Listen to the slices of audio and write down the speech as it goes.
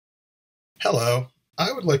Hello.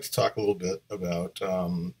 I would like to talk a little bit about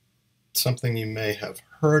something you may have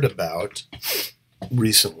heard about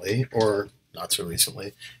recently or not so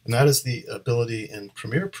recently, and that is the ability in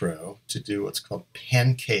Premiere Pro to do what's called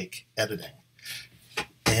pancake editing.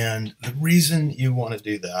 And the reason you want to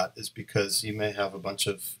do that is because you may have a bunch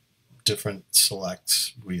of different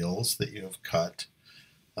select reels that you have cut.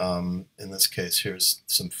 In this case, here's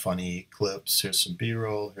some funny clips, here's some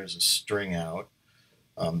B-roll, here's a string out.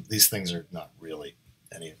 These things are not really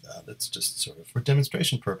any of that. It's just sort of for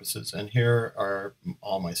demonstration purposes. And here are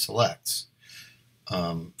all my selects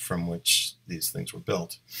from which these things were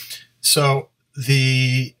built. So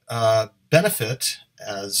the benefit,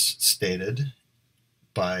 as stated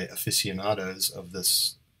by aficionados of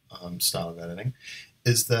this style of editing,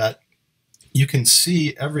 is that you can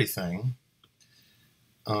see everything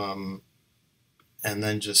and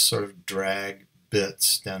then just sort of drag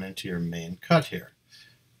bits down into your main cut here.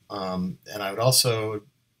 And I would also,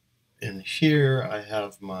 in here, I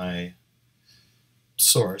have my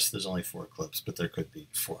source. There's only 4 clips, but there could be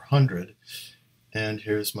 400. And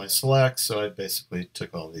here's my selects. So I basically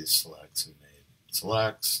took all these selects and made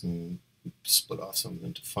selects and split off some of them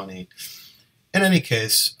into funny. In any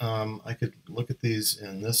case, I could look at these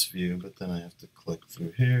in this view, but then I have to click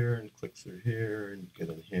through here and click through here and get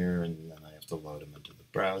in here, and then I have to load them into the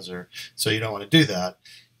browser. So you don't want to do that.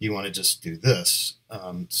 You want to just do this.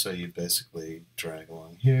 So you basically drag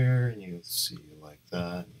along here, and you see like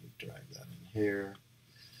that, and you drag that in here,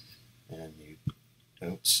 and you,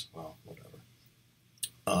 oops, well, whatever.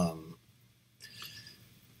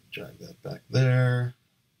 Drag that back there.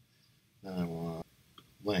 Then I want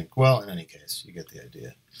link. Well, in any case, you get the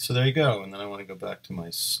idea. So there you go. And then I want to go back to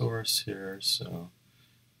my source here. So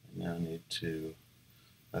I now need to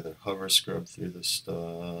either hover scrub through this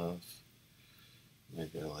stuff.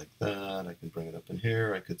 Maybe I like that. I can bring it up in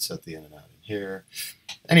here. I could set the in and out in here.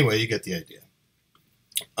 Anyway, you get the idea.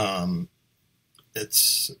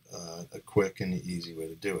 It's a quick and easy way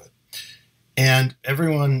to do it. And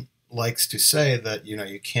everyone likes to say that,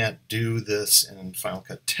 you can't do this in Final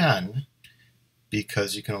Cut 10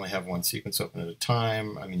 because you can only have one sequence open at a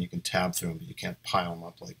time. I mean, you can tab through them, but you can't pile them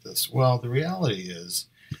up like this. Well, the reality is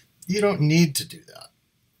you don't need to do that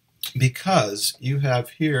because you have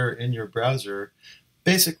here in your browser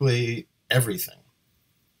basically everything.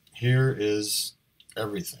 Here is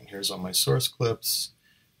everything. Here's all my source clips.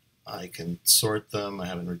 I can sort them. I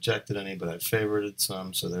haven't rejected any, but I've favorited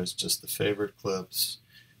some. So there's just the favorite clips.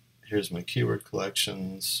 Here's my keyword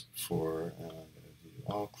collections for, I'm going to view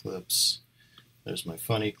all clips. There's my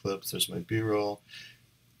funny clips. There's my B-roll.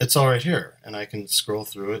 It's all right here, and I can scroll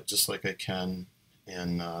through it just like I can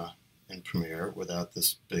in Premiere without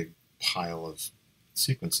this big pile of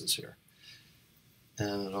sequences here.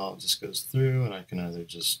 And it all just goes through, and I can either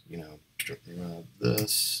just, grab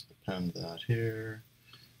this, append that here,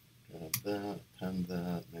 grab that, append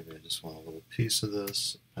that. Maybe I just want a little piece of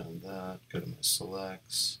this, append that, go to my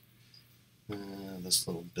selects, this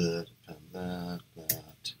little bit, append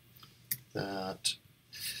that, that.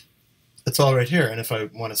 It's all right here. And if I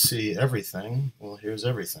want to see everything, well, here's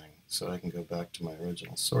everything. So I can go back to my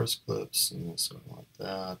original source clips, and so I want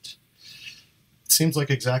that. It seems like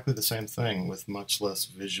exactly the same thing with much less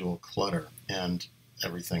visual clutter, and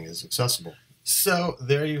everything is accessible. So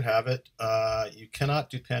there you have it. You cannot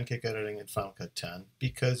do pancake editing in Final Cut 10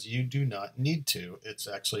 because you do not need to. It's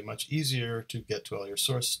actually much easier to get to all your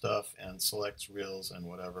source stuff and select reels and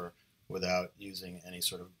whatever without using any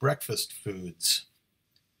sort of breakfast foods.